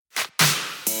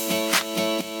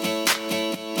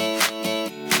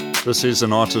This is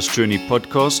an Artist Journey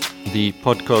podcast, the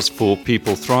podcast for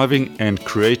people thriving and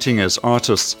creating as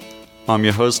artists. I'm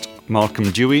your host,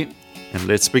 Malcolm Dewey, and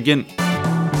let's begin.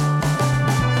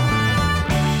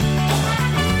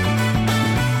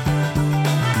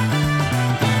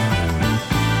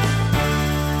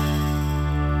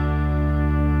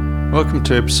 Welcome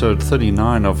to episode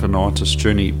 39 of an Artist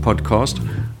Journey podcast.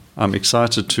 I'm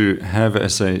excited to have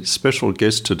as a special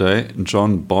guest today,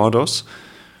 John Bardos.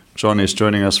 John is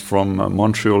joining us from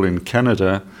Montreal in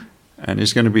Canada, and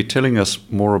he's going to be telling us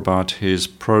more about his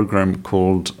program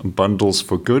called Bundles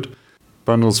for Good.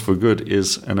 Bundles for Good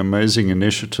is an amazing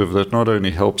initiative that not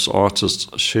only helps artists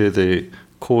share their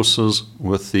courses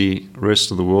with the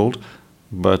rest of the world,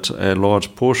 but a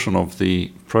large portion of the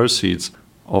proceeds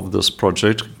of this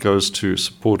project goes to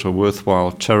support a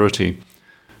worthwhile charity.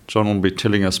 John will be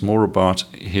telling us more about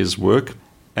his work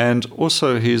and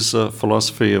also his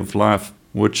philosophy of life,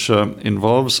 which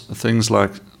involves things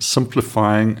like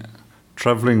simplifying,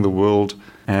 traveling the world,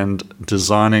 and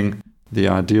designing the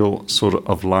ideal sort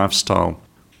of lifestyle,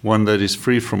 one that is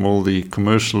free from all the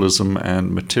commercialism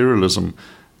and materialism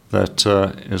that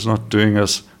is not doing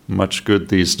us much good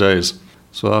these days.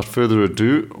 So without further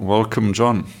ado, welcome,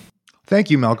 John.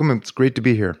 Thank you, Malcolm. It's great to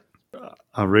be here.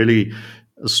 I really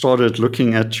started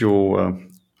looking at your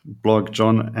blog,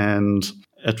 John, and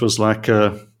it was like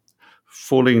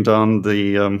falling down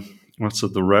the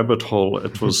the rabbit hole.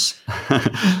 It was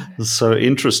so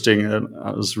interesting.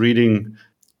 I was reading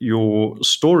your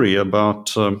story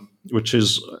about which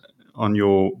is on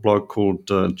your blog called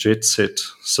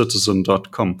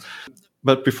JetSetCitizen.com.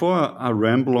 But before I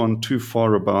ramble on too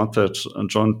far about that,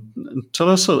 John, tell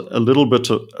us a little bit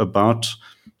about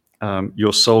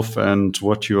yourself and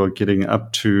what you are getting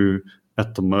up to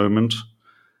at the moment.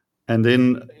 And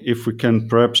then if we can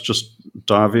perhaps just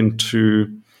dive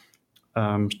into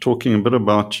talking a bit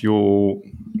about your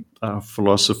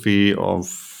philosophy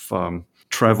of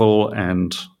travel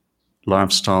and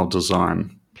lifestyle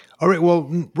design. All right. Well,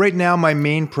 right now my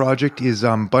main project is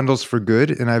Bundles for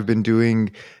Good, and I've been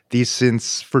doing these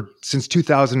since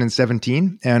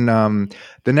 2017. And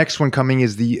the next one coming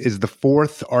is the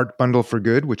fourth Art Bundle for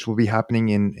Good, which will be happening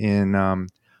in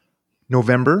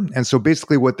November. And so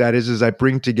basically what that is I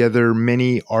bring together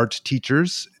many art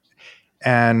teachers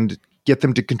and get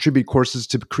them to contribute courses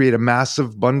to create a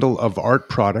massive bundle of art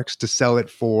products to sell it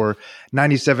for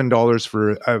 $97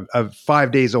 for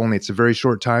 5 days only. It's a very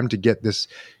short time to get this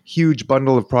huge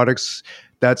bundle of products.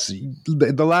 That's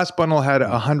the last bundle had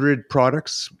 100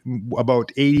 products,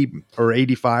 about 80 or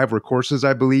 85 were courses,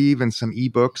 I believe, and some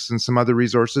ebooks and some other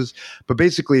resources. But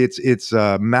basically, it's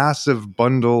a massive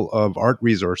bundle of art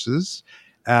resources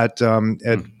at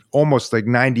almost like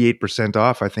 98%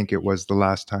 off, I think it was the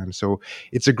last time. So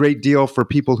it's a great deal for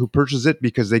people who purchase it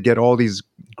because they get all these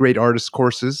great artist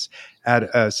courses at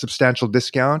a substantial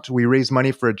discount. We raise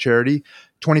money for a charity.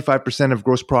 25% of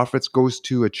gross profits goes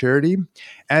to a charity.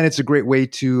 And it's a great way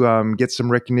to get some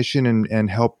recognition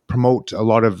and help promote a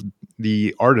lot of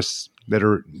the artists that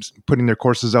are putting their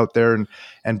courses out there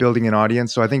and building an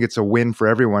audience. So I think it's a win for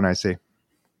everyone, I say.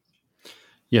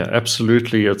 Yeah,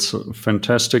 absolutely. It's a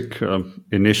fantastic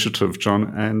initiative,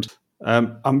 John. And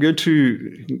I'm going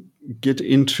to get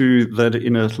into that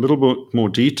in a little bit more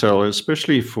detail,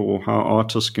 especially for how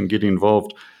artists can get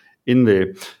involved in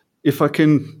there. If I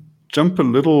can jump a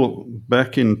little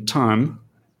back in time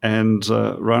and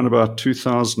around about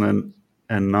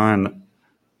 2009,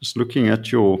 just looking at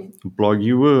your blog,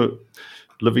 you were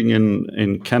living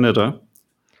in Canada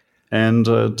and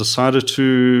decided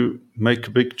to make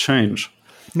a big change.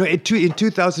 No, in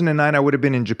 2009, I would have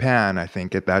been in Japan, I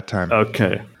think, at that time.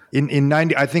 Okay. In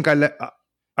 90, I think I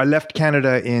left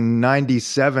Canada in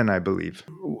 97, I believe.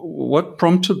 What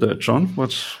prompted that, John?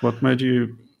 What made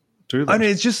you do that? I mean,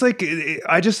 it's just like,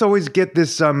 I just always get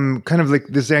this kind of like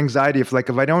this anxiety of like,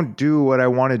 if I don't do what I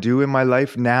want to do in my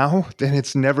life now, then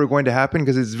it's never going to happen,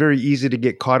 because it's very easy to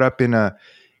get caught up in a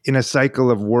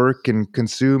cycle of work and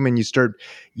consume, and you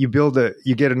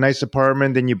get a nice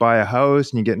apartment, then you buy a house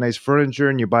and you get nice furniture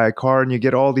and you buy a car and you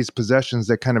get all these possessions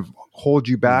that kind of hold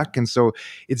you back. And so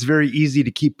it's very easy to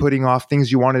keep putting off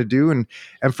things you want to do. And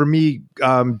for me,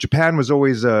 Japan was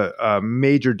always a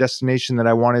major destination that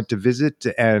I wanted to visit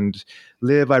and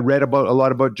live. I read a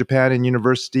lot about Japan in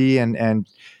university, and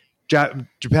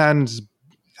Japan's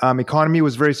economy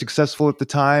was very successful at the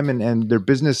time, and their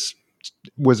business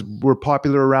were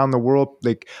popular around the world.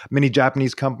 Like many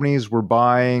Japanese companies were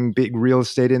buying big real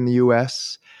estate in the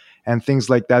US and things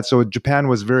like that. So Japan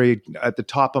was very at the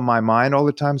top of my mind all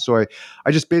the time. So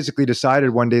I just basically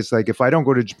decided one day, it's like, if I don't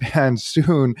go to Japan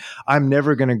soon, I'm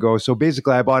never going to go. So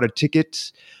basically I bought a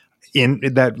ticket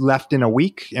that left in a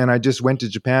week, and I just went to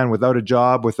Japan without a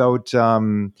job, without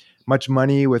much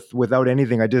money, without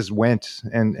anything. I just went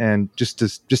and just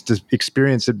to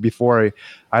experience it before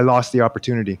I lost the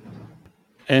opportunity.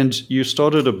 And you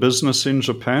started a business in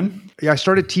Japan? Yeah, I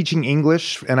started teaching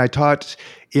English, and I taught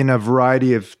in a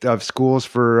variety of schools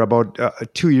for about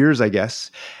 2 years, I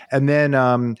guess. And then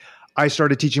I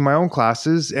started teaching my own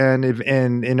classes, and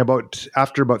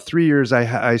after about 3 years,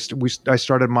 I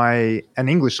started an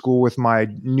English school with my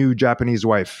new Japanese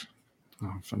wife.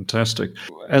 Oh, fantastic.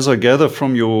 As I gather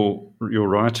from your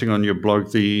writing on your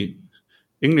blog, the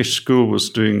English school was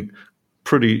doing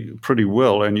pretty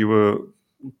well, and you were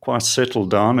quite settled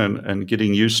down and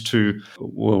getting used to,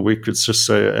 well, we could just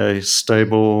say a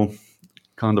stable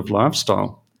kind of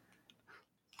lifestyle.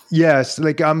 Yes,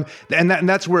 and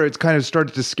that's where it's kind of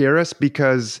started to scare us,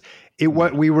 because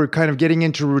we were kind of getting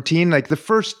into routine. Like the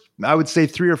first, I would say,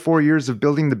 3 or 4 years of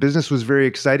building the business was very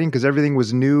exciting because everything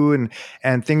was new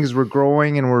and things were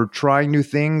growing and we're trying new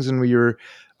things. And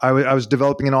I was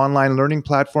developing an online learning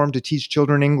platform to teach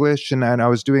children English, and I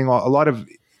was doing a lot of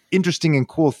interesting and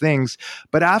cool things.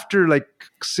 But after like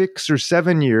 6 or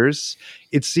 7 years,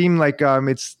 it seemed like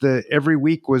every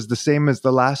week was the same as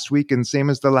the last week, and same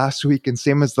as the last week, and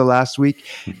same as the last week.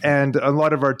 And a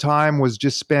lot of our time was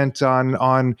just spent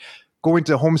on going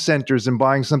to home centers and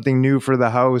buying something new for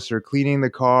the house, or cleaning the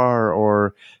car,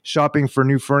 or shopping for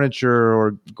new furniture,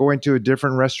 or going to a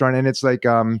different restaurant. And it's like,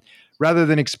 rather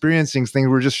than experiencing things,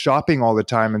 we're just shopping all the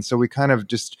time. And so we kind of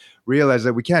just realized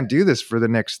that we can't do this for the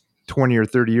next 20 or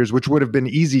 30 years, which would have been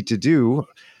easy to do,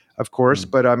 of course.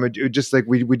 But it just like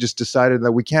we just decided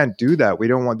that we can't do that. We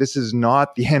don't want, this is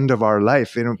not the end of our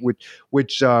life. And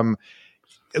which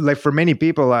like for many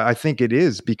people, I think it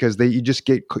is, because you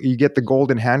get the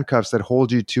golden handcuffs that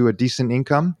hold you to a decent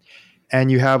income, and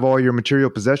you have all your material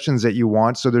possessions that you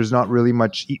want. So there's not really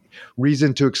much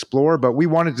reason to explore, but we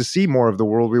wanted to see more of the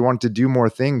world. We wanted to do more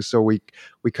things. So we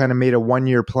kind of made a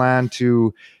 1-year plan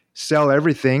to sell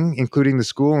everything, including the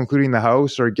school, including the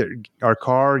house, or get our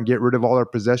car and get rid of all our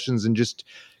possessions and just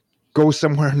go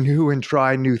somewhere new and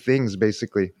try new things,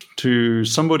 basically. To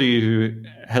somebody who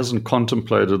hasn't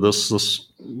contemplated this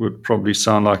would probably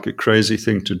sound like a crazy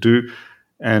thing to do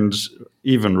and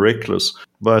even reckless.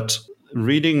 But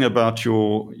reading about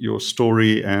your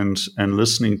story and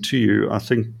listening to you, I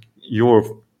think your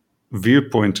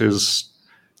viewpoint is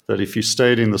that if you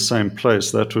stayed in the same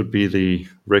place, that would be the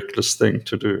reckless thing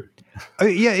to do.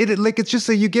 Yeah, it's just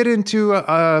that you get into.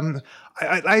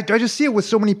 I just see it with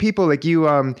so many people. Like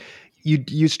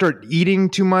you start eating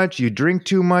too much, you drink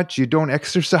too much, you don't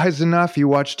exercise enough, you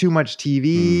watch too much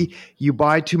TV, you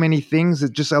buy too many things.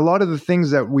 It's just a lot of the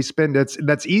things that we spend.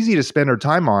 That's easy to spend our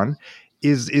time on.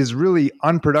 Is really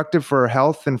unproductive for our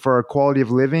health and for our quality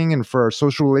of living and for our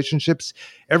social relationships.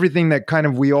 Everything that kind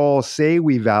of we all say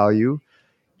we value.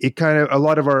 It kind of, a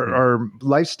lot of our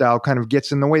lifestyle kind of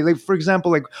gets in the way. Like, for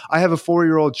example, like I have a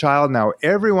 4-year-old child now.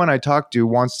 Everyone I talk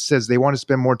to says they want to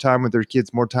spend more time with their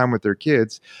kids,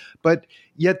 but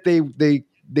yet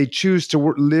they choose to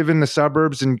live in the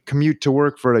suburbs and commute to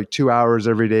work for like 2 hours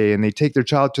every day. And they take their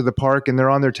child to the park and they're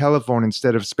on their telephone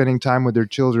instead of spending time with their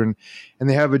children. And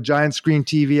they have a giant screen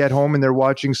TV at home and they're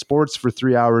watching sports for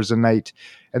 3 hours a night.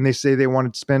 And they say they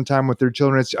want to spend time with their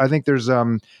children. I think there's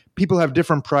people have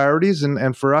different priorities,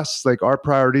 and for us, like our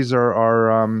priorities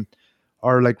are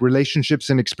like relationships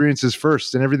and experiences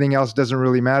first, and everything else doesn't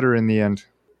really matter in the end.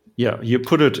 Yeah, you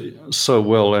put it so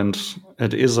well, and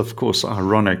it is, of course,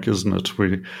 ironic, isn't it?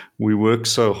 We work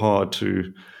so hard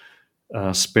to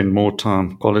spend more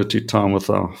time, quality time with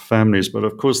our families, but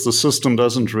of course the system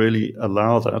doesn't really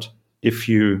allow that. If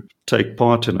you take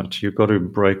part in it, you've got to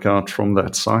break out from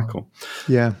that cycle.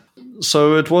 Yeah.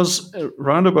 So it was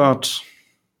around about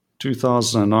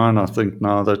 2009, I think,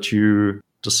 now that you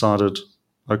decided,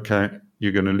 okay,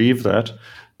 you're going to leave that.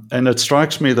 And it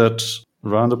strikes me that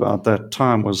around about that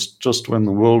time was just when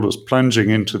the world was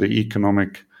plunging into the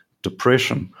economic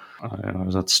depression.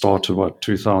 That started,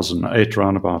 2008,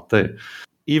 round about there.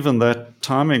 Even that,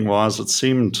 timing-wise, it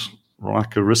seemed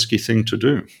like a risky thing to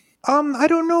do. I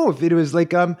don't know if it was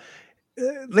like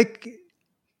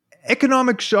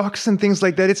economic shocks and things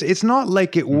like that. It's not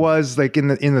like it was like in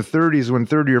the 30s when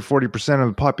 30 or 40% of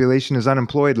the population is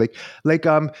unemployed. Like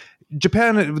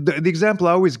Japan, the example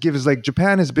I always give is like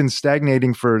Japan has been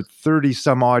stagnating for 30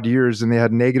 some odd years, and they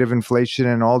had negative inflation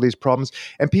and all these problems.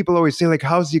 And people always say like,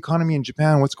 how's the economy in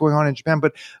Japan? What's going on in Japan?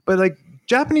 But like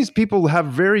Japanese people have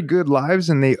very good lives,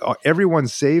 and everyone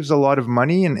saves a lot of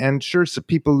money. And sure, so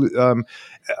people,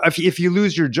 if you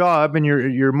lose your job and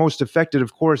you're most affected,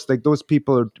 of course, like those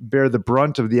people bear the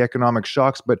brunt of the economic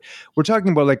shocks. But we're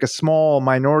talking about like a small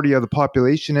minority of the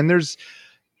population, and there's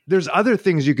other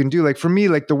things you can do. Like for me,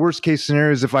 like the worst case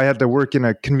scenario is if I had to work in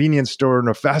a convenience store in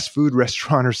a fast food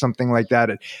restaurant or something like that,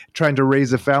 trying to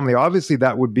raise a family. Obviously,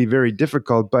 that would be very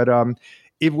difficult, but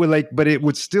it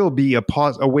would still be a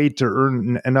way to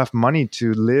earn enough money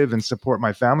to live and support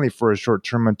my family for a short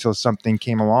term until something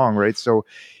came along, right? So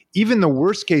even the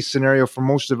worst case scenario for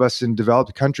most of us in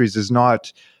developed countries is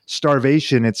not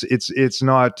starvation. It's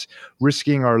not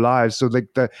risking our lives. So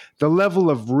like the level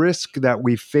of risk that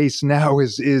we face now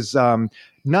is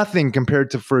nothing compared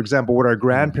to, for example, what our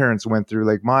grandparents went through.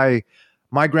 Like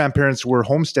my grandparents were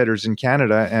homesteaders in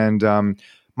Canada, and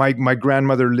my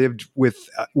grandmother lived with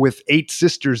 8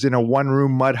 sisters in a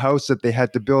one-room mud house that they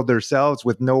had to build themselves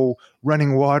with no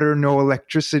running water, no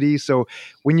electricity. So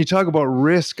when you talk about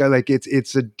risk,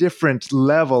 it's a different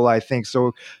level, I think.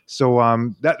 So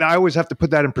that I always have to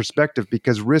put that in perspective,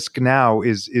 because risk now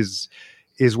is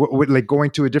what like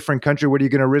going to a different country. What are you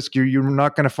going to risk? You're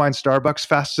not going to find Starbucks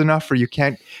fast enough, or you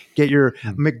can't get your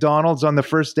McDonald's on the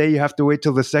first day. You have to wait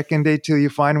till the second day till you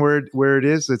find where it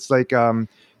is. It's like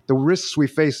the risks we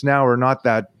face now are not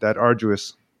that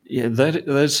arduous. Yeah,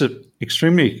 that's an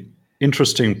extremely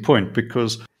interesting point,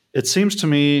 because it seems to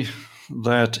me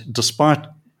that despite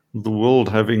the world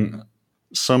having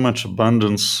so much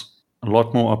abundance, a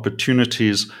lot more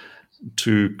opportunities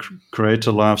to create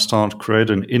a lifestyle, to create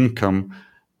an income,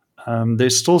 there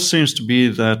still seems to be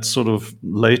that sort of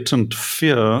latent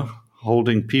fear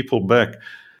holding people back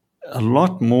a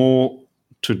lot more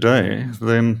today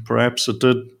than perhaps it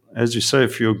did, as you say,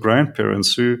 for your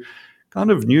grandparents, who kind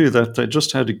of knew that they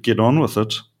just had to get on with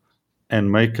it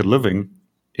and make a living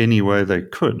any way they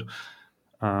could.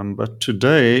 But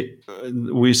today,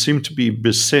 we seem to be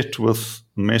beset with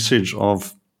the message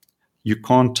of you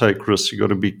can't take risks, you got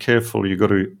to be careful, you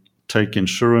got to take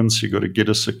insurance, you got to get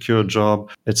a secure job,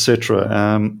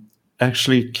 etc.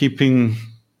 Actually keeping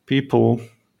people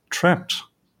trapped.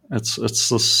 It's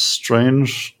a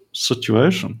strange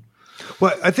situation.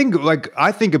 Well, I think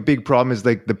a big problem is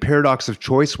like the paradox of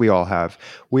choice we all have.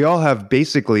 We all have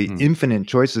basically infinite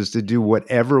choices to do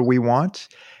whatever we want.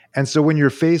 And so when you're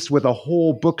faced with a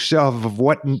whole bookshelf of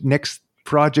what next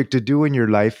project to do in your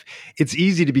life, it's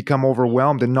easy to become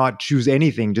overwhelmed and not choose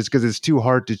anything just because it's too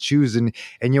hard to choose. And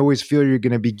you always feel you're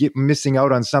going to be missing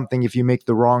out on something if you make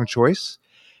the wrong choice.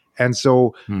 And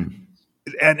so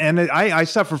And I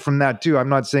suffer from that too. I'm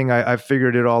not saying I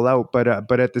figured it all out, but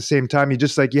at the same time, you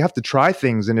have to try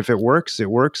things, and if it works,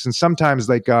 it works. And sometimes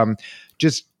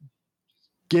just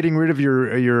getting rid of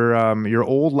your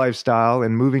old lifestyle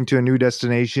and moving to a new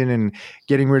destination and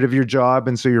getting rid of your job,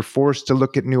 and so you're forced to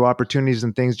look at new opportunities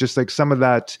and things. Just like some of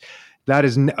that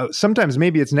is sometimes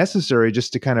maybe it's necessary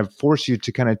just to kind of force you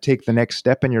to kind of take the next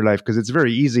step in your life, because it's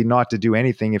very easy not to do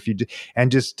anything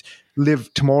and just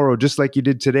live tomorrow just like you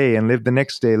did today, and live the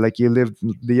next day like you lived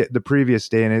the previous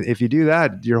day. And if you do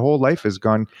that, your whole life is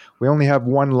gone. We only have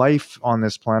one life on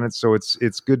this planet, so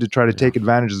it's good to try to take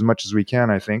advantage as much as we can,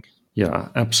 I think. Yeah,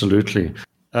 absolutely.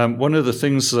 One of the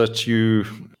things that you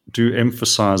do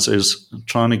emphasize is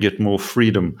trying to get more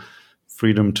freedom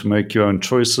to make your own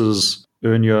choices,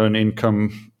 earn your own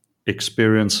income,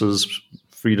 experiences,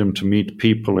 freedom to meet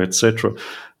people, etc.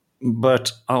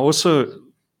 But I also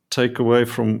take away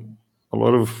from a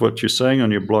lot of what you're saying on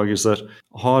your blog is that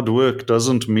hard work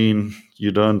doesn't mean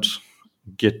you don't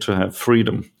get to have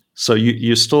freedom. So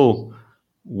you're still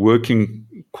working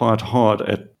quite hard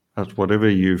at whatever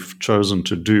you've chosen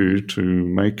to do to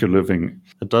make a living.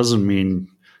 It doesn't mean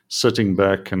sitting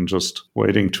back and just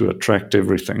waiting to attract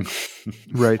everything.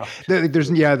 Right.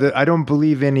 I don't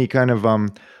believe any kind of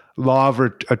law of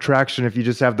attraction. If you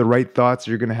just have the right thoughts,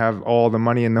 you're going to have all the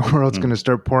money in the world. It's going to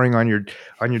start pouring on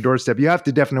your doorstep. You have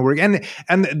to definitely work.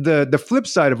 And the flip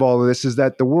side of all of this is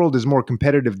that the world is more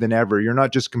competitive than ever. You're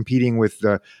not just competing with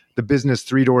the business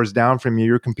 3 doors down from you.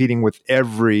 You're competing with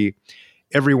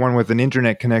everyone with an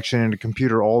internet connection and a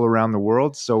computer all around the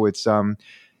world. So it's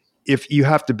if you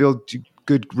have to build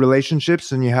good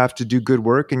relationships, and you have to do good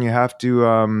work, and you have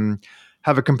to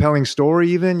have a compelling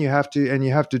story, even you have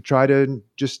to try to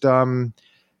just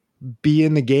be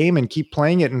in the game and keep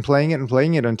playing it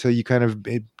until you kind of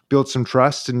build some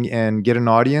trust and get an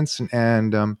audience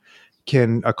and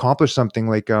can accomplish something.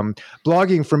 Like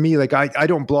blogging for me, like I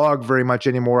don't blog very much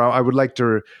anymore. I would like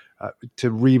to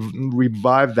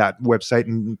revive that website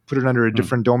and put it under a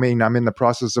different domain. I'm in the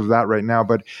process of that right now,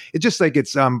 but it's just like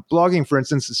blogging, for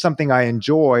instance, is something I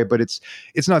enjoy, but it's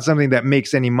not something that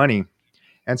makes any money.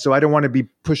 And so I don't want to be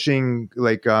pushing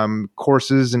like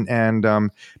courses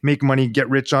and make money, get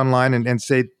rich online and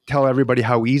tell everybody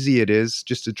how easy it is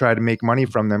just to try to make money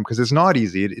from them, because it's not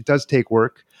easy. It does take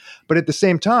work. But at the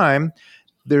same time,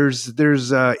 there's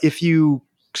if you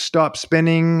stop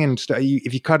spending and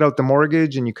if you cut out the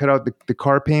mortgage and you cut out the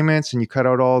car payments and you cut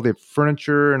out all the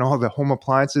furniture and all the home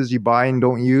appliances you buy and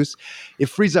don't use, it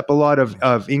frees up a lot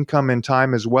of income and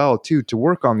time as well too to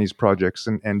work on these projects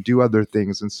and do other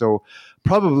things. And so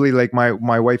probably like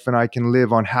my wife and I can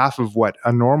live on half of what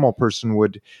a normal person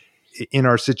would in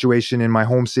our situation in my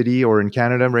home city or in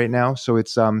Canada right now. So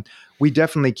it's we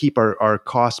definitely keep our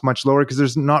costs much lower because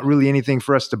there's not really anything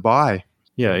for us to buy.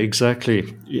 Yeah,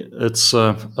 exactly. It's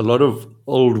a lot of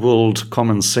old world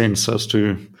common sense has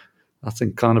to, I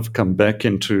think, kind of come back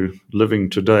into living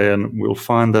today. And we'll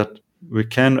find that we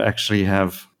can actually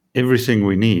have everything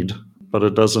we need, but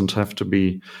it doesn't have to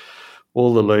be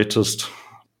all the latest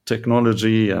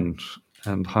technology and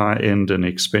high-end and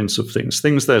expensive things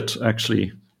that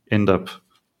actually end up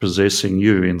possessing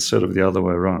you instead of the other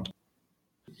way around.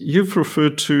 You've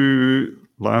referred to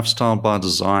lifestyle by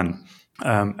design.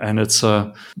 And it's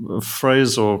a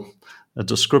phrase or a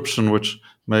description which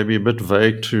may be a bit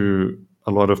vague to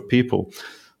a lot of people.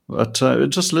 But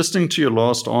just listening to your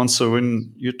last answer,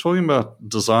 when you're talking about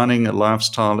designing a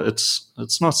lifestyle, it's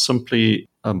not simply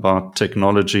about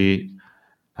technology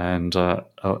and a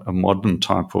modern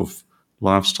type of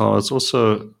lifestyle. It's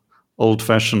also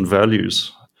old-fashioned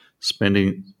values,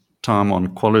 spending time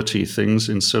on quality things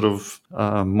instead of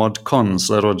mod cons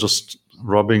that are just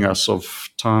robbing us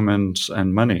of time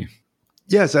and money.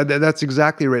 Yes, that's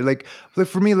exactly right. Like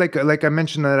for me, like I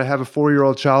mentioned that I have a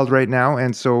 4-year-old child right now,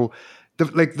 and so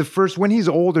the first, when he's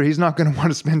older, he's not going to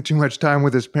want to spend too much time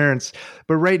with his parents.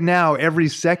 But right now, every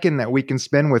second that we can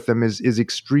spend with them is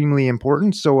extremely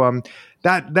important. So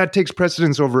that takes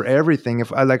precedence over everything.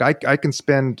 If I can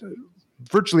spend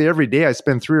virtually every day, I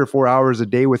spend 3 or 4 hours a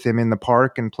day with him in the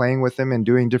park and playing with him and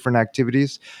doing different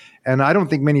activities. And I don't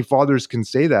think many fathers can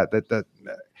say that.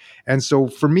 And so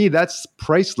for me, that's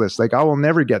priceless. Like I will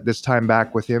never get this time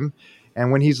back with him.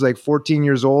 And when he's like 14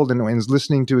 years old and is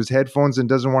listening to his headphones and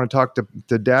doesn't want to talk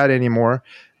to dad anymore,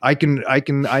 I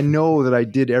know that I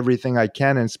did everything I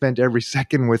can and spent every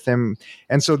second with him.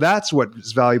 And so that's what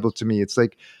is valuable to me. It's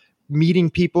like meeting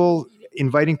people,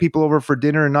 inviting people over for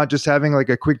dinner and not just having like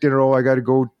a quick dinner. Oh, I got to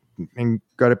go and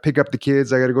got to pick up the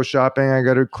kids. I got to go shopping. I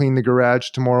got to clean the garage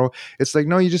tomorrow. It's like,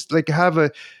 no, you just like have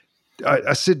a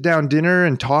sit down dinner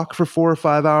and talk for 4 or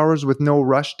 5 hours with no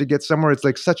rush to get somewhere. It's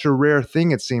like such a rare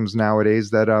thing, it seems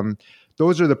nowadays, that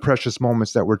those are the precious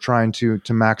moments that we're trying to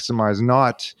maximize,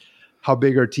 not how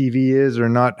big our TV is or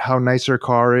not how nice our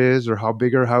car is or how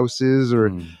big our house is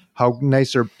or how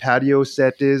nice our patio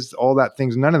set is. All that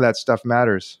things, none of that stuff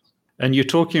matters. And you're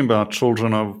talking about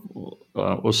children. I've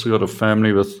also got a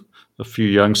family with a few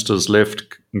youngsters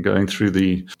left going through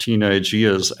the teenage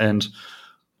years. And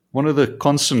one of the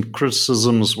constant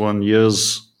criticisms one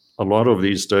hears a lot of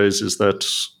these days is that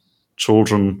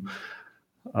children,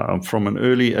 from an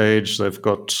early age, they've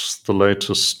got the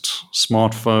latest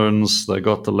smartphones, they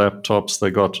got the laptops, they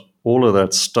got all of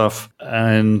that stuff,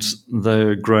 and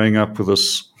they're growing up with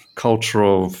this culture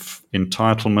of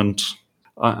entitlement.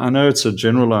 I know it's a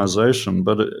generalization,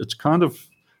 but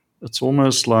it's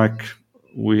almost like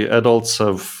we adults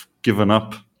have given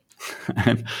up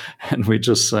and we're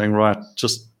just saying, right,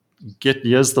 just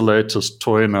here's the latest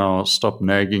toy now, stop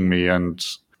nagging me. And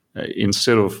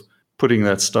instead of putting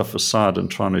that stuff aside and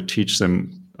trying to teach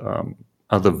them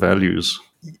other values.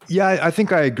 Yeah, I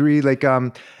think I agree. Like,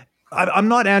 I'm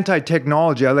not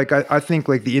anti-technology. I think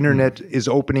like the internet is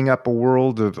opening up a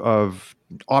world of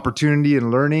opportunity and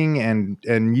learning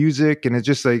and music, and it's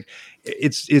just like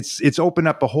it's opened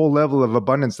up a whole level of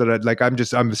abundance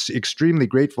that I'm extremely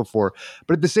grateful for.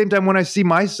 But at the same time, when I see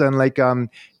my son, like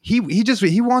he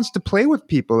wants to play with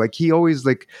people. Like he always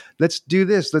like, let's do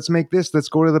this, let's make this, let's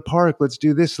go to the park, let's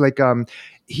do this. Like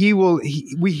he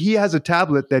has a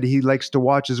tablet that he likes to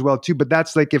watch as well too. But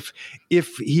that's like if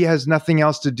he has nothing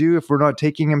else to do, if we're not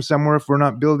taking him somewhere, if we're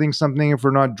not building something, if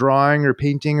we're not drawing or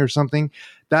painting or something,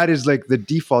 that is like the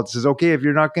default. It says, okay, if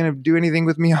you're not going to do anything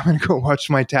with me, I'm going to go watch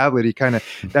my tablet. He kind of,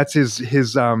 that's his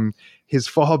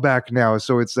fallback now.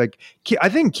 So it's like, I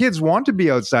think kids want to be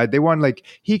outside. They want, like,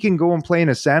 he can go and play in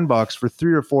a sandbox for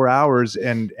 3 or 4 hours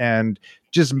and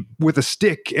just with a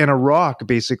stick and a rock.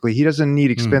 Basically, he doesn't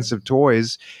need expensive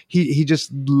toys. He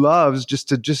just loves just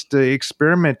to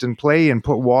experiment and play and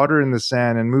put water in the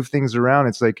sand and move things around.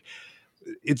 It's like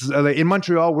in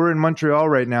Montreal. We're in Montreal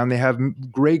right now, and they have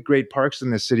great parks in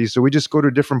this city. So we just go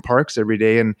to different parks every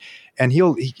day, and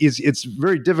it's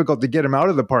very difficult to get him out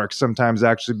of the park sometimes,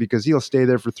 actually, because he'll stay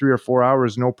there for 3 or 4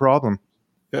 hours, no problem.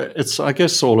 It's, I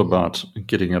guess, all about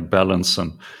getting a balance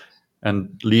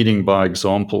and leading by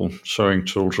example, showing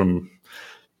children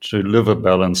to live a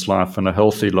balanced life and a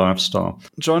healthy lifestyle.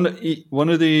 John, one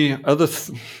of the other,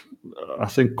 I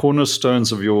think,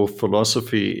 cornerstones of your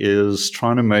philosophy is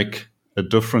trying to make a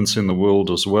difference in the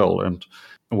world as well. And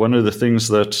one of the things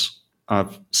that I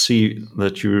see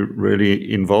that you're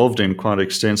really involved in quite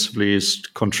extensively is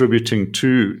contributing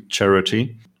to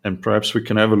charity. And perhaps we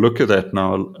can have a look at that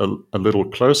now a little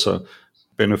closer.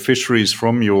 Beneficiaries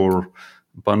from your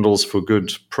Bundles for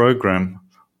Good program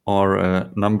are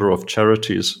a number of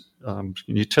charities. Can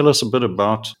you tell us a bit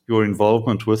about your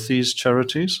involvement with these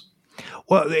charities?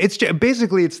 Well, it's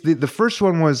the first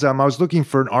one was I was looking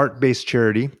for an art-based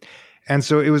charity. And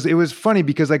so it was funny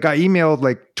because I got emailed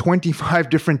like 25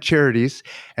 different charities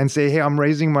and say, hey, I'm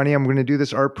raising money. I'm going to do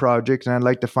this art project, and I'd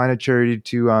like to find a charity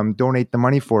to donate the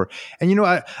money for. And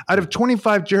out of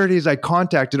 25 charities I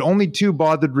contacted, only 2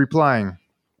 bothered replying.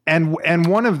 And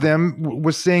one of them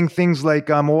was saying things like,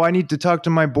 I need to talk to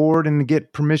my board and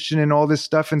get permission and all this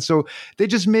stuff. And so they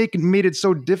just made it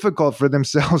so difficult for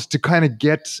themselves to kind of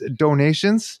get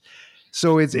donations.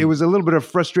 So it was a little bit of a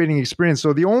frustrating experience.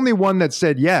 So the only one that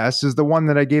said yes is the one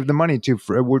that I gave the money to,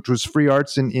 which was Free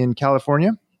Arts in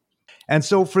California. And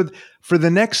so for the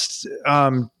next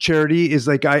charity is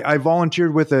like I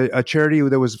volunteered with a charity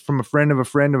that was from a friend of a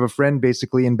friend of a friend,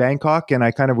 basically in Bangkok, and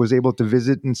I kind of was able to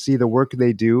visit and see the work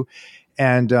they do,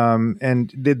 and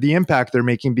the impact they're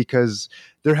making, because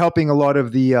they're helping a lot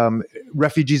of the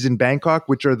refugees in Bangkok,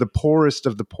 which are the poorest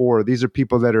of the poor. These are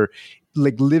people that are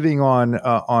like living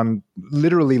on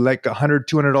literally like $100,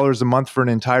 $200 a month for an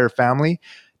entire family.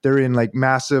 They're in like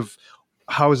massive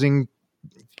housing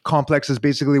complexes,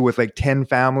 basically with like 10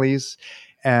 families,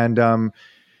 and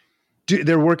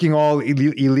they're working all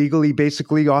illegally,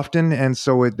 basically, often, and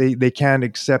so they can't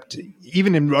accept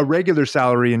even in a regular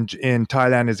salary in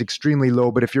Thailand is extremely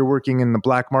low. But if you're working in the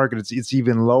black market, it's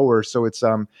even lower. So it's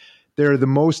they're the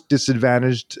most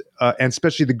disadvantaged, and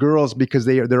especially the girls, because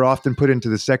they're often put into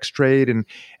the sex trade, and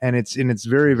it's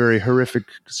very, very horrific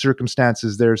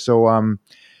circumstances there. So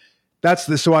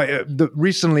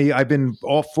recently I've been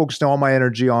focused all my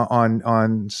energy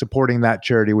on supporting that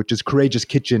charity, which is Courageous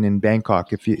Kitchen in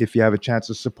Bangkok. If you have a chance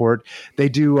to support, they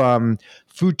do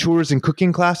food tours and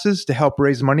cooking classes to help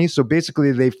raise money. So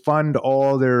basically, they fund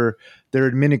all their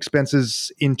admin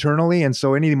expenses internally, and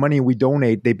so any money we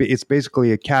donate, it's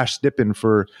basically a cash stipend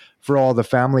for all the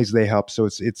families they help. So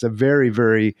it's a very,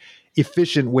 very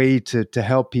efficient way to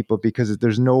help people, because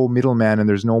there's no middleman and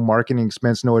there's no marketing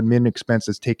expense, no admin expense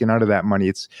that's taken out of that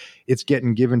money. It's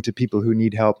getting given to people who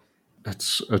need help.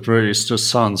 It really just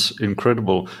sounds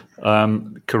incredible.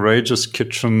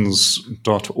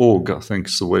 CourageousKitchens.org, I think,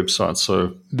 is the website.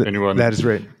 So anyone that is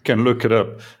right. Can look it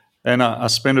up. And I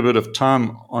spent a bit of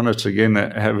time on it again,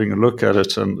 having a look at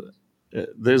it. And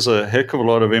there's a heck of a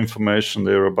lot of information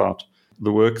there about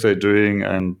the work they're doing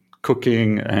and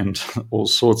cooking and all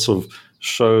sorts of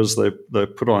shows they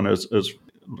put on. It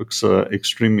looks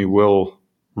extremely well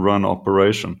run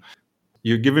operation.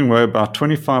 You're giving away about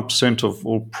 25% of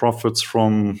all profits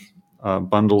from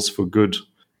Bundles for Good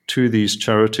to these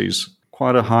charities.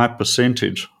 Quite a high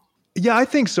percentage. Yeah, I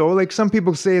think so. Like, some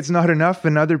people say it's not enough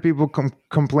and other people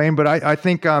complain, but I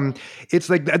think it's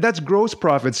like that's gross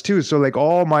profits too. So like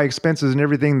all my expenses and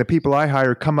everything, the people I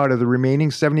hire come out of the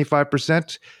remaining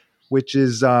 75%. Which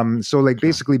is so like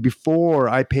basically before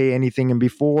I pay anything and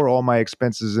before all my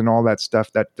expenses and all that stuff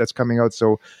that's coming out.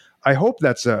 So I hope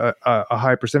that's a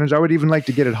high percentage. I would even like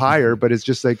to get it higher, but it's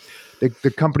just like the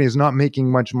company is not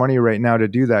making much money right now to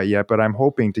do that yet. But I'm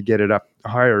hoping to get it up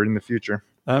higher in the future.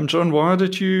 John, why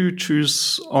did you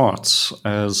choose arts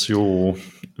as your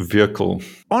vehicle?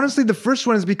 Honestly, the first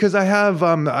one is because I have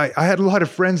I had a lot of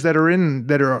friends that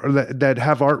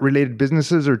have art related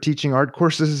businesses or teaching art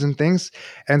courses and things,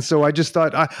 and so I just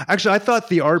thought I thought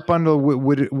the art bundle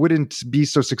wouldn't be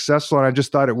so successful, and I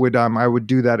just thought it would I would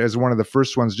do that as one of the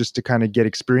first ones just to kind of get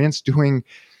experience doing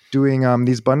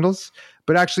these bundles.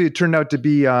 But actually, it turned out to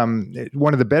be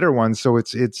one of the better ones. So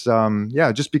it's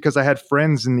just because I had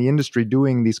friends in the industry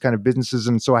doing these kind of businesses,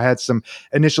 and so I had some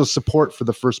initial support for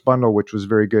the first bundle, which was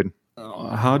very good.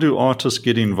 How do artists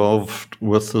get involved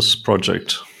with this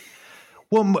project?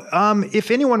 Well, if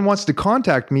anyone wants to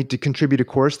contact me to contribute a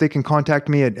course, they can contact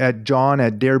me at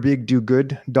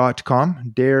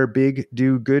john@darebigdogood.com,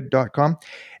 darebigdogood.com.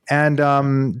 And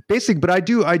but I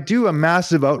do a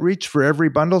massive outreach for every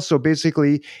bundle. So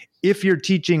basically, if you're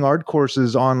teaching art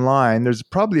courses online, there's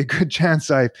probably a good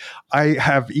chance I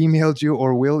have emailed you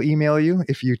or will email you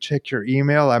if you check your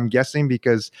email. I'm guessing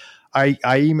because I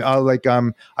email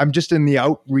I'm just in the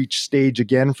outreach stage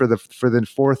again for the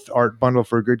fourth art bundle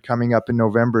for good coming up in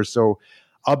November. So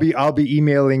I'll be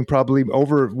emailing probably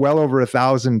well over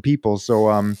 1,000 people.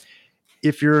 So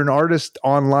if you're an artist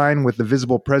online with a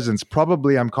visible presence,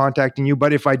 probably I'm contacting you.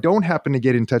 But if I don't happen to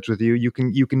get in touch with you, you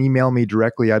can email me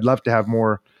directly. I'd love to have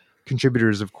more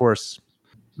contributors, of course.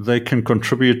 They can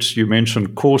contribute. You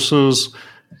mentioned courses.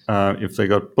 If they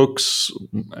got books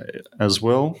as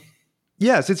well.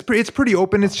 Yes, it's pretty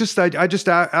open. It's just I just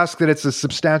ask that it's a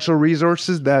substantial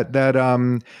resources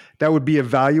that would be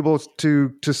valuable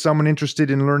to someone interested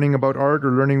in learning about art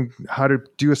or learning how to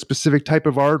do a specific type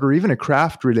of art or even a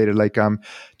craft related.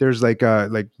 There's like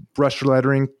brush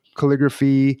lettering,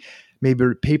 calligraphy, maybe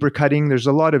paper cutting. There's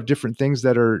a lot of different things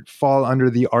that fall under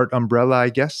the art umbrella,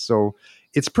 I guess. So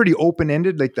it's pretty open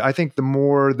ended. Like I think the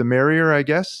more the merrier, I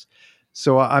guess.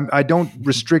 So I don't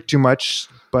restrict too much,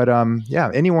 but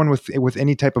anyone with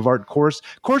any type of art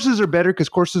courses are better because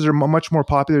courses are much more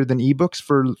popular than ebooks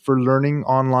for learning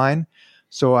online.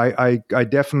 So I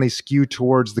definitely skew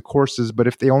towards the courses, but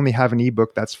if they only have an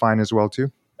ebook, that's fine as well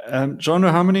too. John,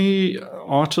 how many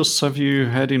artists have you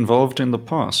had involved in the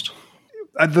past?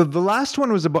 The last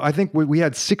one was I think we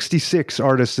had 66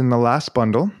 artists in the last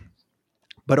bundle,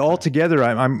 but altogether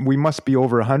we must be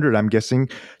over 100. I'm guessing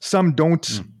some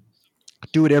don't.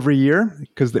 Do it every year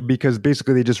because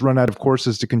basically they just run out of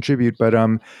courses to contribute. But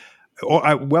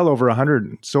well over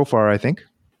 100 so far, I think.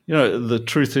 The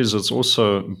truth is it's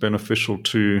also beneficial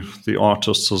to the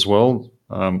artists as well,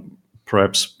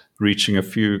 perhaps reaching a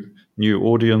few new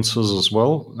audiences as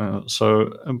well.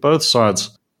 So on both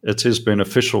sides, it is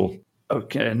beneficial.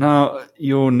 Okay, now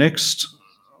your next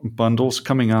bundle's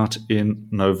coming out in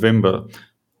November.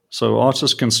 So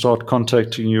artists can start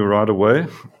contacting you right away.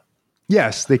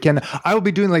 Yes, they can. I will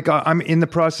be doing I'm in the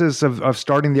process of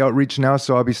starting the outreach now,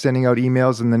 so I'll be sending out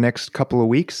emails in the next couple of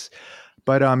weeks.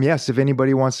 But yes, if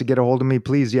anybody wants to get a hold of me,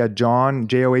 please, John,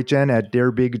 JOHN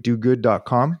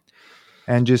 @darebigdogood.com.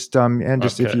 And just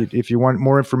okay. if you want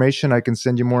more information, I can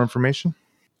send you more information.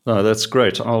 That's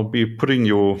great. I'll be putting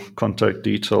your contact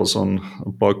details on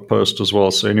a blog post as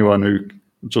well, so anyone who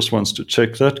just wants to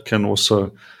check that can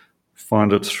also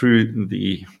find it through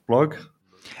the blog.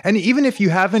 And even if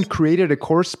you haven't created a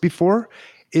course before,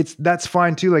 that's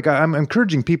fine too. Like I'm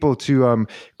encouraging people to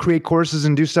create courses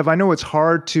and do stuff. I know it's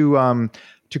hard to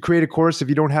create a course if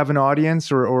you don't have an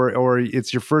audience or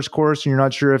it's your first course and you're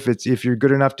not sure if you're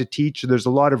good enough to teach. There's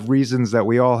a lot of reasons that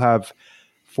we all have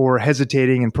for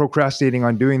hesitating and procrastinating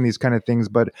on doing these kind of things.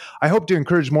 But I hope to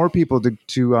encourage more people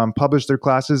to publish their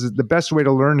classes. The best way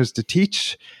to learn is to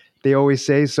teach. They always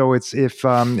say so.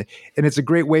 And it's a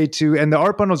great way to, and the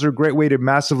art bundles are a great way to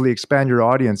massively expand your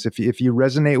audience. If you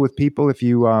resonate with people, if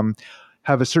you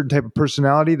have a certain type of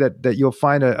personality, that you'll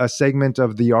find a segment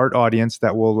of the art audience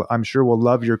that I'm sure will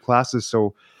love your classes.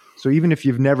 So even if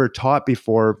you've never taught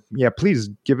before,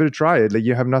 please give it a try.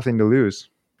 You have nothing to lose.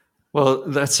 Well,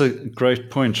 that's a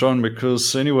great point, John,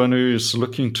 because anyone who's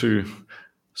looking to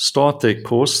start their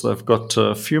course, they've got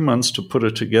a few months to put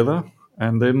it together.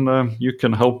 And then you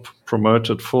can help promote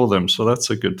it for them. So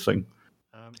that's a good thing.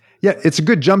 Yeah, it's a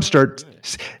good jumpstart.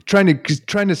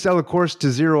 Trying to sell a course to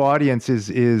zero audience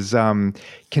can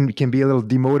be a little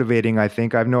demotivating. I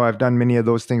think I've done many of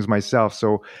those things myself.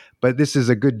 So, but this is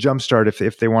a good jumpstart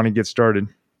if they want to get started.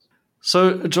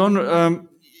 So, John,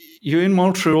 you're in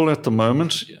Montreal at the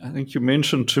moment. I think you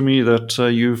mentioned to me that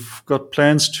you've got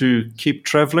plans to keep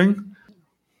traveling.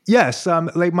 Yes,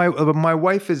 like my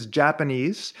wife is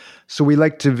Japanese, so we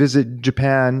like to visit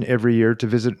Japan every year to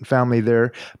visit family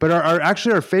there. But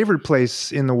our favorite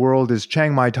place in the world is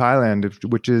Chiang Mai, Thailand,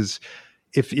 which is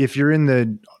if you're in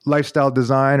the lifestyle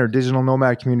design or digital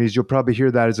nomad communities, you'll probably hear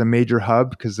that as a major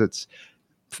hub because it's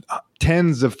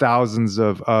tens of thousands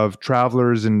of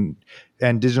travelers and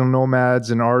digital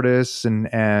nomads and artists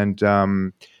and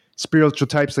spiritual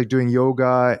types like doing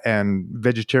yoga and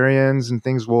vegetarians and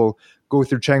things will go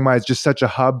through Chiang Mai. It's just such a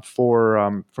hub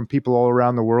for from people all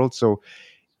around the world. So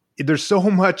there's so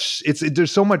much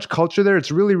culture there.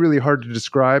 It's really, really hard to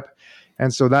describe.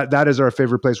 And so that is our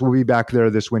favorite place. We'll be back there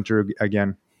this winter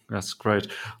again. That's great.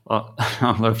 I'll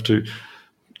have to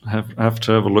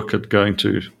have a look at going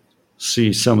to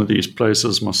see some of these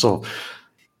places myself.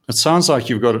 It sounds like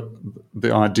you've got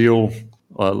the ideal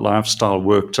lifestyle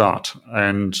worked out,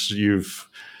 and you've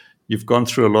gone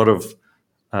through a lot of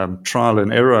trial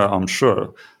and error, I'm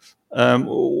sure.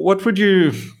 What would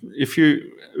you, if you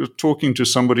were talking to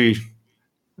somebody,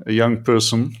 a young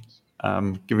person,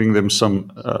 giving them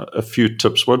a few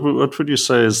tips, what would you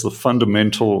say is the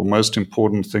fundamental, most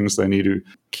important things they need to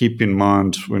keep in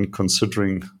mind when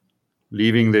considering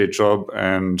leaving their job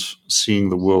and seeing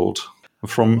the world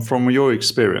from your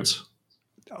experience?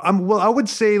 Well, I would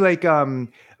say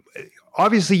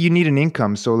obviously you need an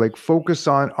income, so focus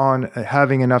on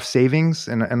having enough savings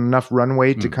and enough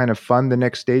runway to kind of fund the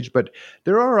next stage. But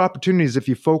there are opportunities if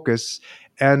you focus,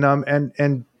 and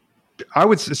I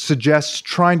would suggest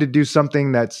trying to do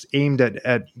something that's aimed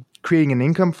at creating an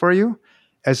income for you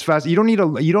as fast. You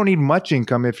don't need much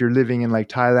income if you're living in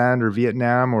Thailand or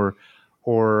Vietnam or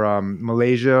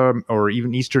Malaysia or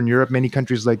even Eastern Europe, many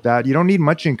countries like that. You don't need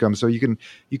much income, so you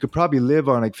could probably live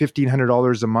on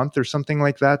 $1,500 a month or something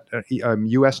like that,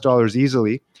 US dollars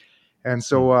easily. And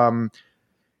so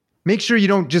make sure you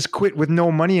don't just quit with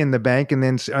no money in the bank and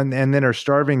then are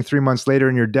starving 3 months later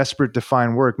and you're desperate to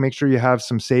find work. Make sure you have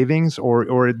some savings,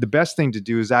 or the best thing to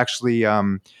do is actually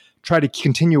try to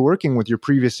continue working with your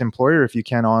previous employer if you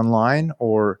can, online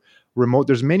or remote.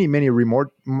 There's many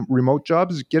remote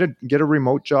jobs. Get a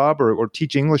remote job or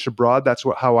teach English abroad. That's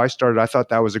how I started. I thought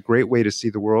that was a great way to see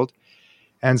the world.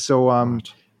 And so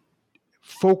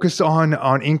focus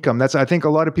on income. I think a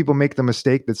lot of people make the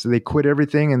mistake that they quit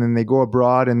everything and then they go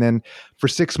abroad, and then for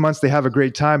 6 months they have a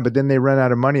great time, but then they run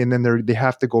out of money and then they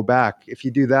have to go back. If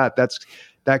you do that,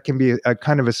 that can be a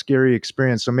kind of a scary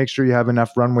experience. So make sure you have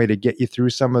enough runway to get you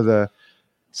through some of the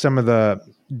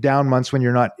down months when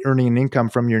you're not earning an income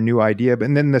from your new idea.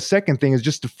 And then the second thing is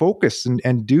just to focus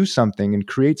and do something and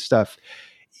create stuff.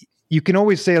 You can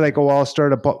always say I'll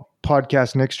start a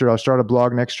podcast next year, I'll start a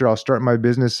blog next year, I'll start my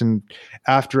business, and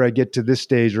after I get to this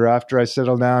stage, or after I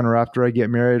settle down, or after I get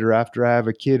married, or after I have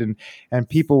a kid, and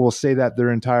people will say that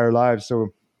their entire lives. So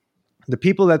the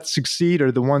people that succeed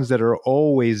are the ones that are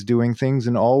always doing things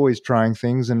and always trying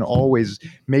things and always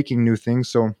making new things.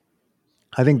 So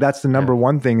I think that's the number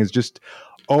one thing, is just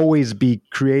always be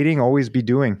creating, always be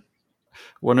doing.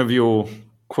 One of your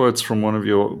quotes from one of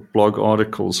your blog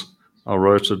articles, I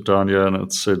wrote it down here, and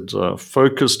it said,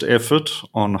 focused effort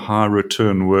on high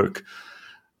return work.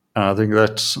 And I think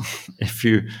that's, if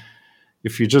you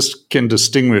just can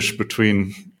distinguish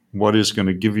between what is going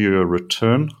to give you a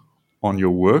return on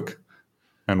your work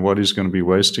and what is going to be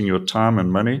wasting your time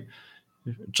and money,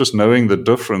 just knowing the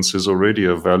difference is already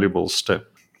a valuable step.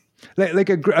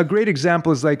 A great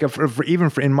example is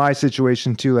even in my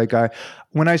situation too.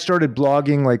 When I started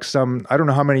blogging, I don't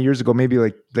know how many years ago, maybe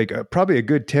probably a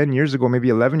good 10 years ago, maybe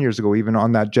 11 years ago, even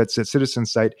on that Jet Set Citizen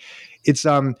site. It's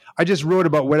I just wrote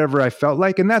about whatever I felt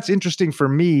like, and that's interesting for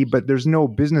me. But there's no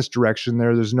business direction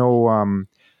there. There's no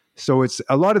so it's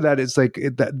a lot of that. It's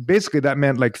that basically that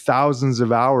meant thousands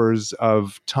of hours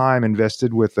of time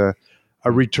invested with a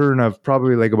return of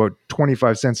probably about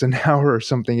 25 cents an hour or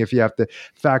something. If you have to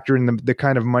factor in the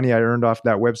kind of money I earned off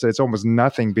that website, it's almost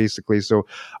nothing basically. So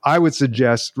I would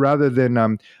suggest, rather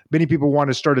than many people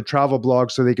want to start a travel blog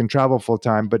so they can travel full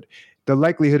time, but the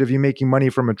likelihood of you making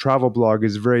money from a travel blog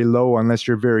is very low unless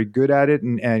you're very good at it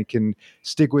and can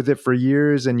stick with it for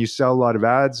years, and you sell a lot of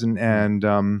ads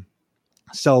and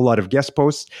sell a lot of guest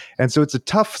posts. And so it's a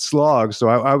tough slog. So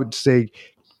I would say,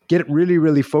 get really,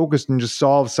 really focused and just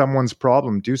solve someone's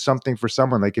problem. Do something for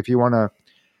someone. If you want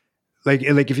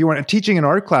to, teaching an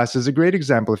art class is a great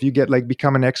example. If you get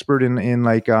become an expert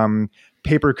in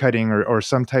paper cutting or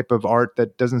some type of art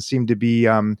that doesn't seem to be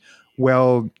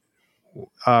well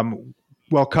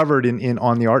covered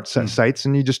on the art sites,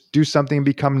 and you just do something and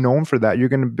become known for that, you're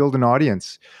going to build an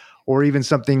audience. Or even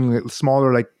something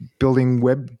smaller, like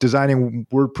designing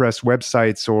WordPress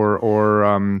websites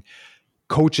or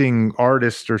coaching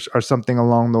artists or something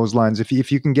along those lines. If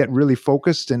you can get really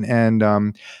focused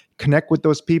and connect with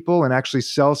those people and actually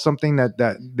sell something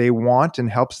that they want and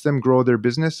helps them grow their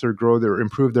business or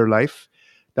improve their life,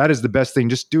 that is the best thing.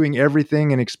 Just doing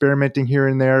everything and experimenting here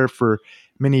and there for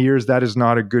many years, that is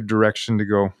not a good direction to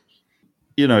go.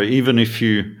 Even if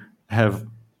you have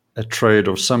a trade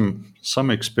or some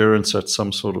experience at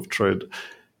some sort of trade,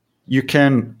 you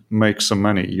can make some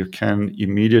money. You can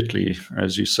immediately,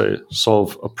 as you say,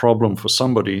 solve a problem for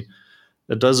somebody.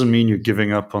 It doesn't mean you're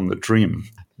giving up on the dream.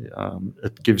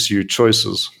 It gives you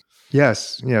choices.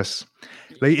 Yes.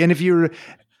 And if you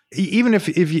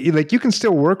you can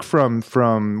still work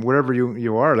from wherever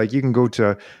you are. You can go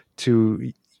to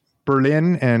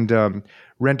Berlin and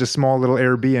rent a small little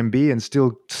Airbnb and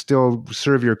still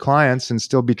serve your clients and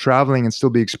still be traveling and still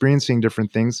be experiencing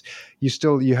different things.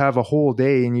 You have a whole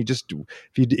day, and you just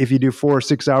if you do 4 or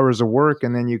 6 hours of work,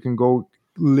 and then you can go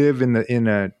live in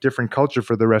a different culture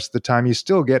for the rest of the time, you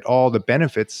still get all the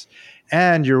benefits,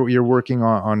 and you're working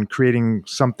on creating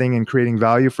something and creating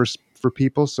value for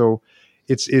people. So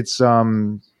it's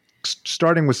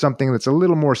starting with something that's a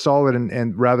little more solid,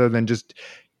 and rather than just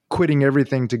quitting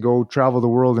everything to go travel the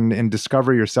world and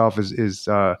discover yourself is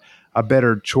a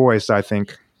better choice, I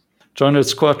think. John,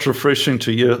 it's quite refreshing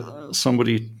to hear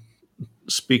somebody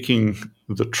speaking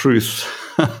the truth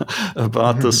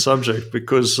about the subject,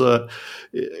 because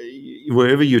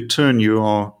wherever you turn,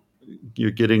 you're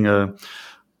getting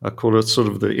I call it sort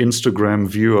of the Instagram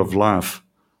view of life,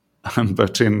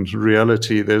 but in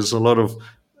reality, there's a lot of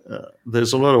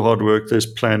hard work. There's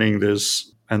planning.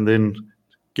 And then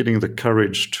getting the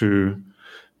courage to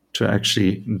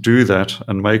actually do that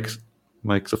and make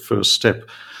the first step.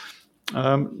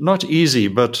 Not easy,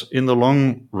 but in the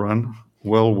long run,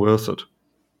 well worth it.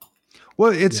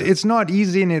 Well, it's not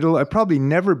easy, and it'll probably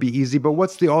never be easy. But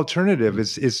what's the alternative?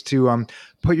 Is to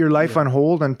put your life on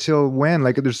hold until when?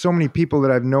 Like, there's so many people that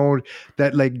I've known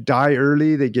that like die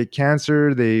early. They get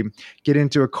cancer. They get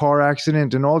into a car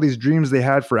accident, and all these dreams they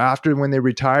had for after when they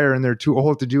retire and they're too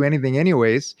old to do anything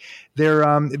anyways. They're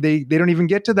they don't even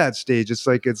get to that stage. It's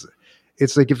like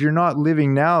if you're not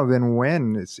living now, then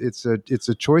when? It's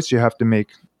a choice you have to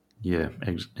make. Yeah,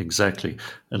 exactly.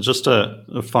 And just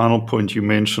a final point you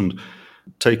mentioned.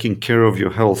 Taking care of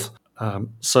your health,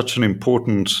 such an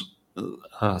important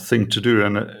thing to do.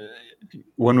 And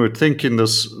one would think in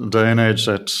this day and age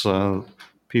that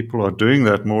people are doing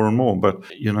that more and more. But,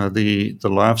 the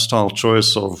lifestyle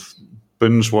choice of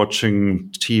binge watching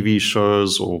TV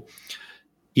shows or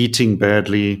eating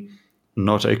badly,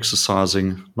 not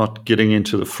exercising, not getting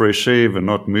into the fresh air and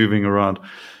not moving around,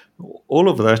 all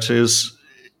of that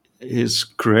is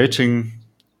creating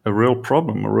a real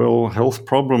problem, a real health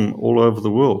problem all over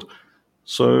the world.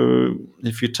 So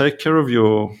if you take care of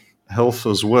your health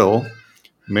as well,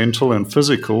 mental and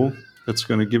physical, it's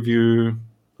going to give you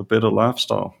a better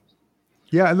lifestyle.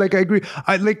 Yeah, like I agree.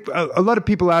 I like a lot of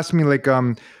people ask me like,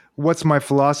 what's my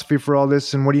philosophy for all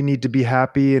this, and what do you need to be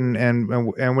happy, and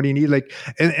what do you need, like,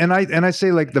 and I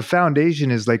say like the foundation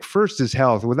is like first is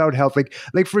health. Without health,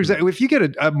 like for example, if you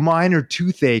get a minor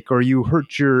toothache or you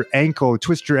hurt your ankle,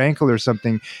 twist your ankle or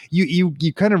something, you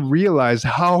kind of realize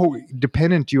how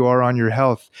dependent you are on your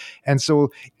health. And so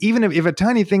even if a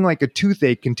tiny thing like a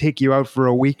toothache can take you out for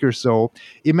a week or so,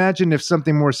 imagine if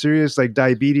something more serious like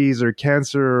diabetes or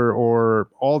cancer or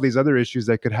all these other issues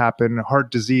that could happen,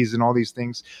 heart disease and all these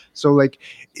things. So like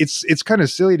it's kind of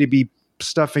silly to be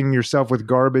stuffing yourself with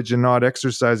garbage and not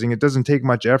exercising. It doesn't take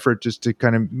much effort just to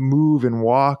kind of move and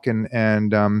walk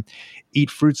and eat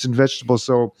fruits and vegetables.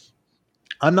 So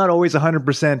I'm not always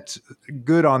 100%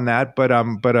 good on that, but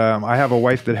I have a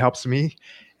wife that helps me.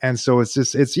 And so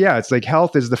it's like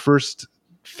health is the first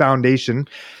foundation.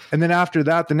 And then after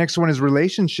that, the next one is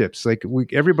relationships. Like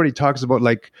everybody talks about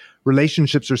like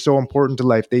relationships are so important to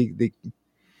life. They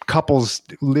couples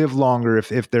live longer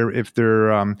if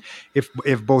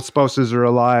both spouses are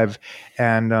alive,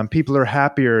 and people are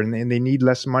happier, and they need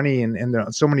less money, and there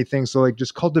are so many things. So like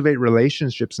just cultivate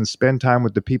relationships and spend time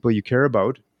with the people you care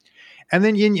about. And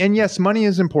then, and yes, money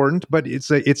is important, but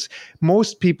it's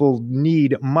most people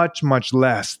need much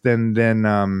less than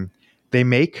they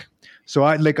make. So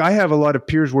I have a lot of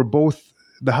peers where both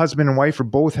the husband and wife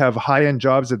both have high end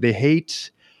jobs that they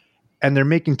hate, and they're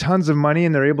making tons of money,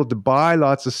 and they're able to buy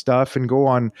lots of stuff and go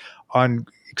on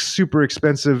super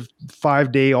expensive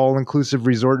 5-day all inclusive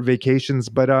resort vacations,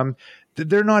 but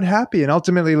they're not happy. And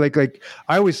ultimately, like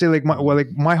I always say,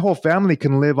 my whole family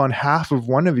can live on half of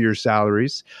one of your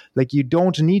salaries. Like you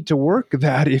don't need to work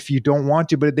that if you don't want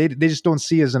to, but they just don't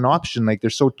see it as an option. Like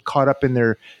they're so caught up in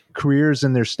their careers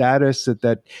and their status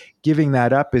that giving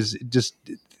that up is just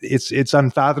it's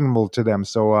unfathomable to them.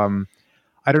 So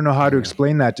I don't know how to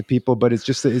explain that to people, but it's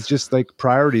just like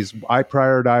priorities. I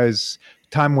prioritize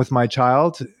time with my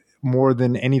child more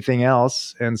than anything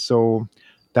else, and so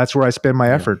that's where I spend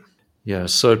my effort. Yeah,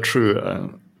 so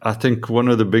true. I think one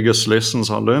of the biggest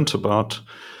lessons I learned about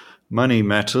money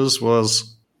matters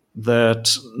was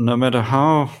that no matter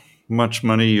how much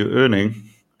money you're earning,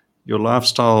 your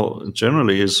lifestyle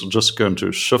generally is just going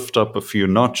to shift up a few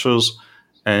notches,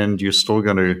 and you're still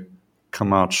going to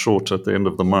come out short at the end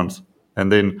of the month, and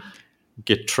then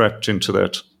get trapped into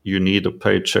that you need a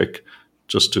paycheck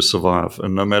just to survive.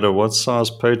 And no matter what size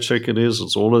paycheck it is,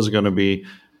 it's always going to be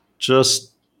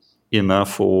just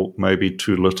enough or maybe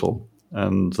too little.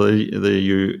 and there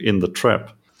you in the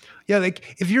trap. Yeah,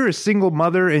 like if you're a single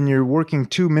mother and you're working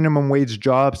 2 minimum wage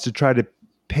jobs to try to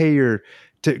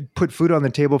to put food on the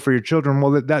table for your children,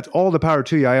 well, that's all the power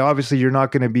to you. Obviously, you're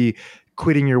not going to be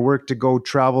quitting your work to go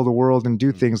travel the world and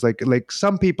do things like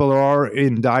some people are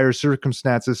in dire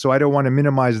circumstances. So I don't want to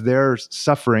minimize their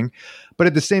suffering, but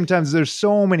at the same time, there's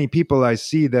so many people I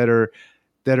see that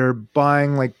are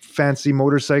buying like fancy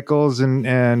motorcycles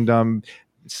and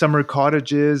summer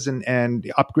cottages and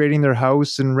upgrading their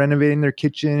house and renovating their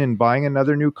kitchen and buying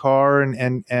another new car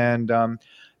and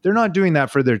they're not doing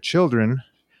that for their children.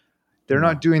 They're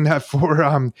not doing that for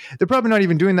they're probably not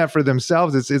even doing that for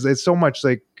themselves. It's so much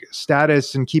like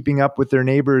status and keeping up with their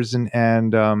neighbors and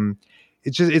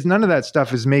it's none of that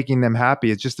stuff is making them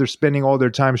happy. It's just they're spending all their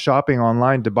time shopping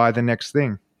online to buy the next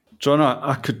thing. John,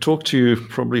 I could talk to you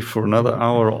probably for another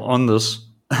hour on this,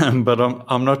 but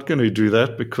I'm not going to do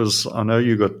that because I know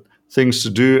you got things to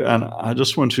do, and I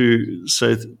just want to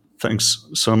say thanks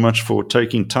so much for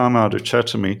taking time out to chat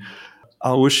to me.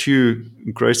 I wish you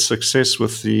great success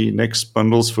with the next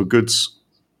Bundles for Goods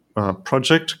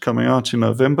project coming out in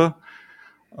November.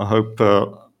 I hope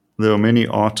there are many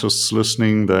artists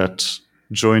listening that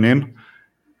join in,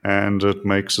 and it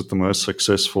makes it the most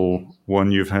successful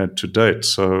one you've had to date.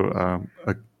 So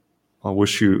I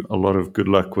wish you a lot of good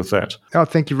luck with that. Oh,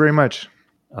 thank you very much.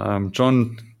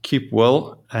 John, keep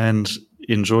well and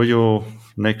enjoy your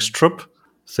next trip.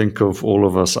 Think of all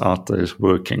of us out there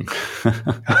working.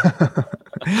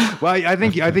 Well, I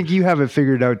think you have it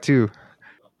figured out too.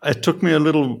 It took me a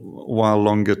little while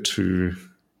longer to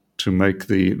make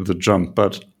the jump,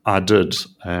 but I did.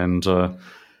 And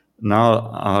now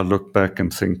I look back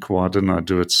and think, why didn't I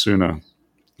do it sooner?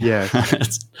 Yeah,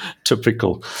 it's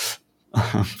typical.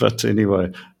 But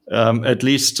anyway, at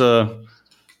least I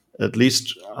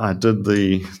did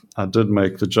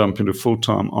make the jump into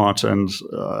full-time art, and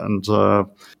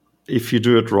if you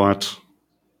do it right,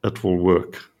 it will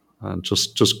work.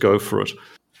 Just go for it.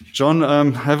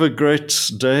 John, have a great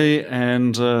day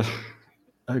and a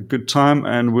good time,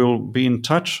 and we'll be in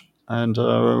touch, and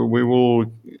we will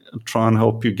try and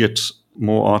help you get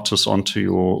more artists onto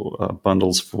your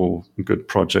Bundles for Good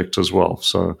project as well.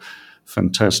 So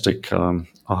fantastic. I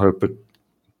hope it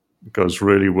goes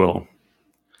really well.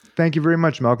 Thank you very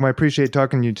much, Malcolm. I appreciate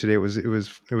talking to you today. It was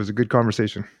a good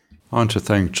conversation. I want to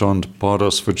thank John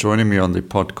Bardos for joining me on the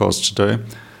podcast today.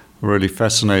 A really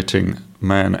fascinating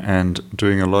man and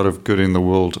doing a lot of good in the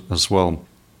world as well.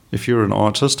 If you're an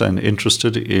artist and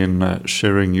interested in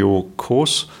sharing your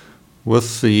course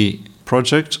with the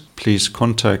project, please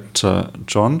contact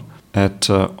John at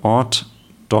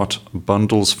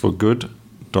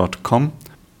art.bundlesforgood.com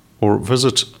or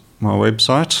visit my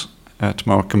website at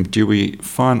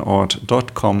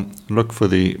malcolmdeweyfineart.com. Look for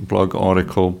the blog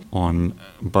article on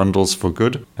Bundles for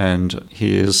Good, and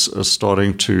he is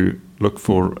starting to look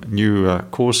for new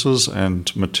courses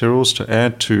and materials to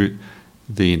add to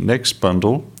the next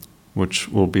bundle, which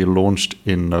will be launched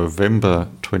in November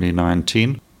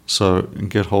 2019. So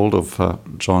get hold of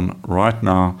John right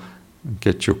now,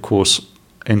 get your course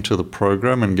into the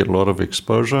program and get a lot of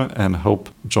exposure and help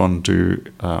John do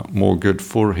more good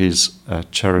for his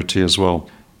charity as well.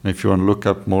 And if you want to look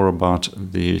up more about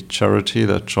the charity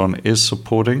that John is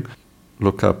supporting,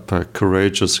 look up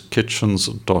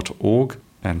courageouskitchens.org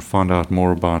and find out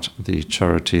more about the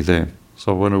charity there.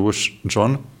 So I want to wish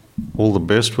John all the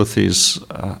best with his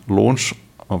launch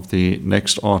of the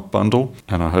next art bundle,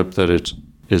 and I hope that it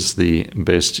is the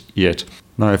best yet.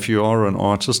 Now, if you are an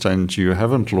artist and you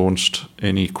haven't launched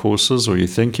any courses or you're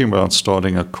thinking about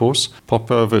starting a course,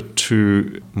 pop over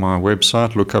to my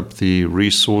website, look up the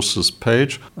resources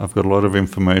page. I've got a lot of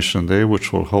information there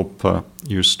which will help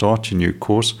you start your new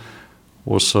course.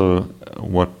 Also,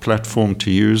 what platform to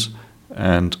use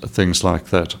and things like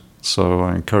that. So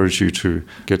I encourage you to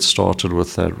get started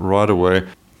with that right away,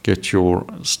 get your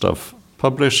stuff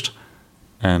published,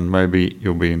 and maybe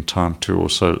you'll be in time to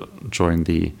also join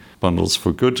the Bundles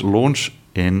for Good launch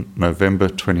in November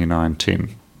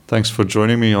 2019. Thanks for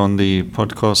joining me on the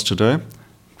podcast today.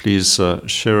 Please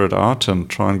share it out and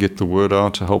try and get the word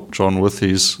out to help John with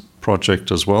his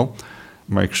project as well.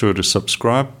 Make sure to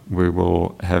subscribe. We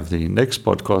will have the next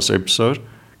podcast episode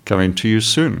coming to you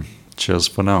soon. Cheers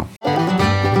for now.